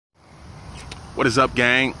What is up,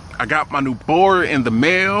 gang? I got my new board in the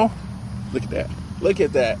mail. Look at that. Look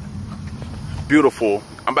at that. Beautiful.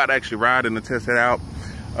 I'm about to actually ride and test it out.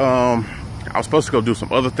 I was supposed to go do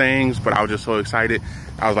some other things, but I was just so excited.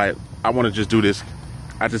 I was like, I want to just do this.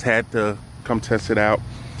 I just had to come test it out.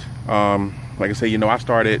 Like I said, you know, I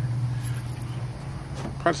started,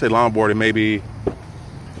 probably say longboarding maybe,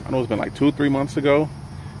 I know it's been like 2-3 months ago.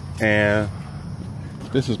 And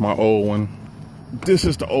this is my old one. This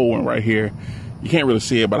is the old one right here. You can't really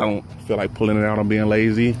see it, but I don't feel like pulling it out. I'm being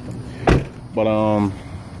lazy. But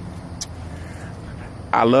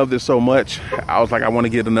I love this so much. I was like, I want to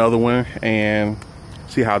get another one and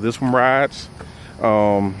see how this one rides. It's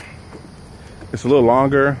a little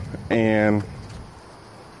longer, and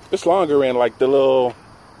it's longer, and like the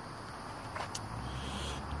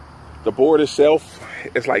board itself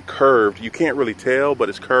is like curved. You can't really tell, but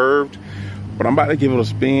it's curved. But I'm about to give it a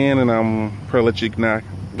spin, and I'm probably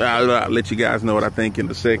I'll let you guys know what I think in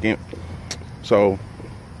a second. So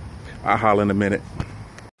I'll holler in a minute.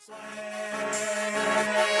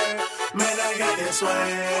 Man, I got this swag.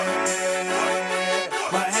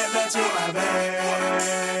 My head back to my bag.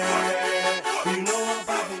 You know I'm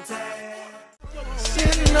popping tag.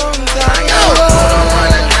 Sitting on the down. I'm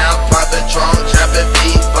running out, popping trunk, trapping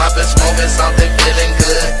feet, popping, smoking something, feeling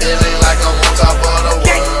good, feeling like I'm on top of the world.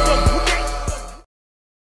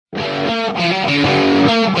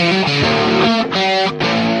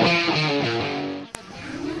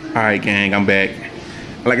 All right, gang, I'm back.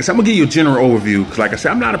 Like I said, I'm gonna give you a general overview, because like I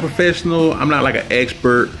said, I'm not a professional, I'm not like an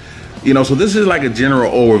expert, you know, so this is like a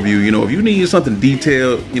general overview. You know, if you need something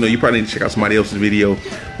detailed, you know, you probably need to check out somebody else's video,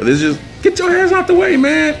 but this is just, get your hands out the way,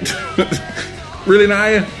 man. Really,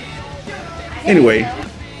 Naya? Anyway,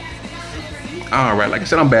 all right, like I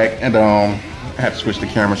said, I'm back, and I had to switch the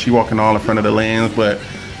camera. She walking all in front of the lens, but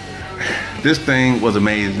this thing was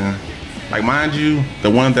amazing. Like, mind you,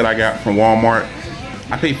 the one that I got from Walmart,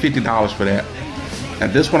 I paid $50 for that.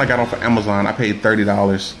 And this one I got off of Amazon, I paid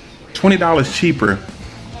 $30, $20 cheaper.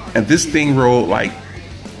 And this thing rolled like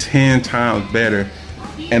 10 times better.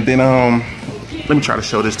 And then, let me try to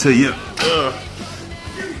show this to you.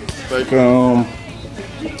 Like,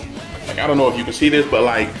 I don't know if you can see this, but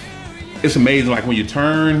like, it's amazing. Like when you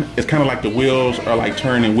turn, it's kind of like the wheels are like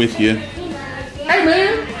turning with you. Hey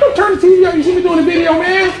man, don't turn the TV on, you see me doing a video,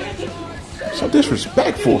 man. So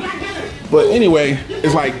disrespectful. But anyway,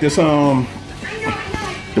 it's like this, the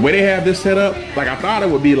way they have this set up, like I thought it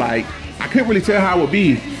would be like, I couldn't really tell how it would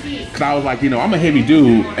be, because I was like, you know, I'm a heavy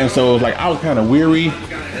dude, and so it was like I was kind of weary,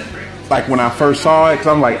 like when I first saw it, because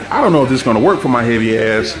I'm like, I don't know if this is gonna work for my heavy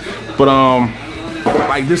ass, but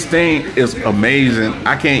like this thing is amazing.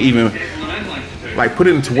 I can't even like put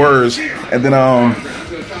it into words. And then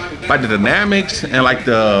like the dynamics and like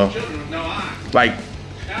the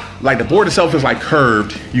the board itself is like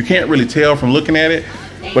curved. You can't really tell from looking at it,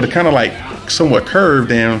 but it's kind of like somewhat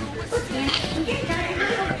curved. And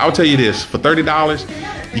I'll tell you this, for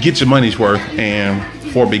 $30 you get your money's worth, and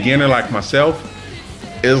for a beginner like myself,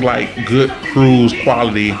 it's like good cruise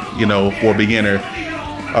quality, you know, for a beginner.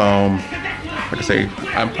 Like I say,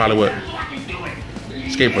 I'm probably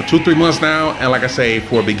skate for 2-3 months now, and like I say,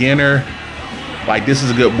 for a beginner, like this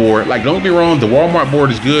is a good board. Like don't get me wrong, the Walmart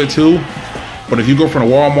board is good too, but if you go from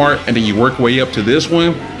the Walmart and then you work your way up to this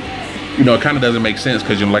one, you know, it kind of doesn't make sense,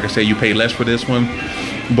 because, you know, like I said, you pay less for this one,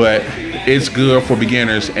 but it's good for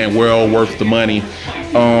beginners and well worth the money.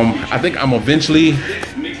 I think I'm probably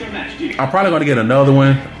gonna get another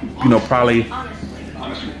one, you know, probably,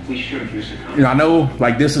 you know, I know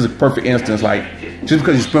like this is a perfect instance, like just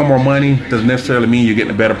because you spend more money doesn't necessarily mean you're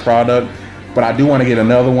getting a better product, but I do want to get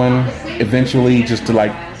another one eventually, just to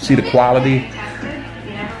like see the quality.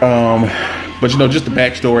 But you know, just the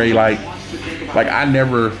backstory, like I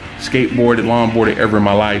never skateboarded, longboarded ever in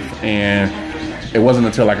my life, and it wasn't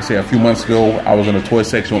until, like I said, a few months ago, I was in the toy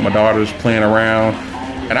section with my daughters playing around,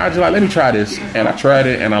 and I was just like, let me try this, and I tried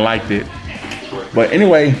it and I liked it. But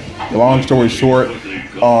anyway, long story short,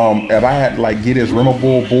 if I had to like get his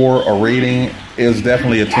Rimable board a rating, it's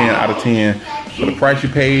definitely a 10 out of 10. For the price you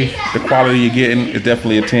pay, the quality you're getting is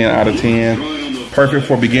definitely a 10 out of 10. Perfect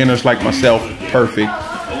for beginners like myself, perfect.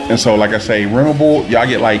 And so, like I say, Rimable, y'all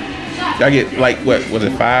get like, what was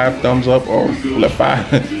it, 5 thumbs up, or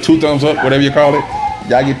 2 thumbs up, whatever you call it.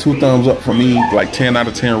 Y'all get 2 thumbs up for me, like 10 out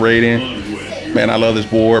of 10 rating. Man, I love this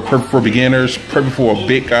board. Perfect for beginners, perfect for a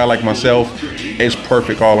big guy like myself. It's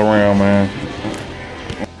perfect all around, man.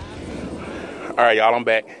 All right, y'all, I'm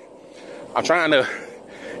back. I'm trying to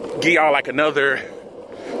give y'all like trying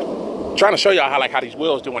to show y'all how these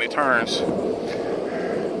wheels do when it turns.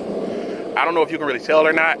 I don't know if you can really tell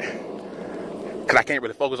or not. because I can't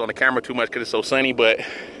really focus on the camera too much because it's so sunny, but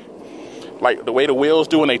like the way the wheels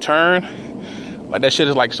do when they turn, like that shit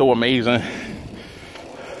is like so amazing.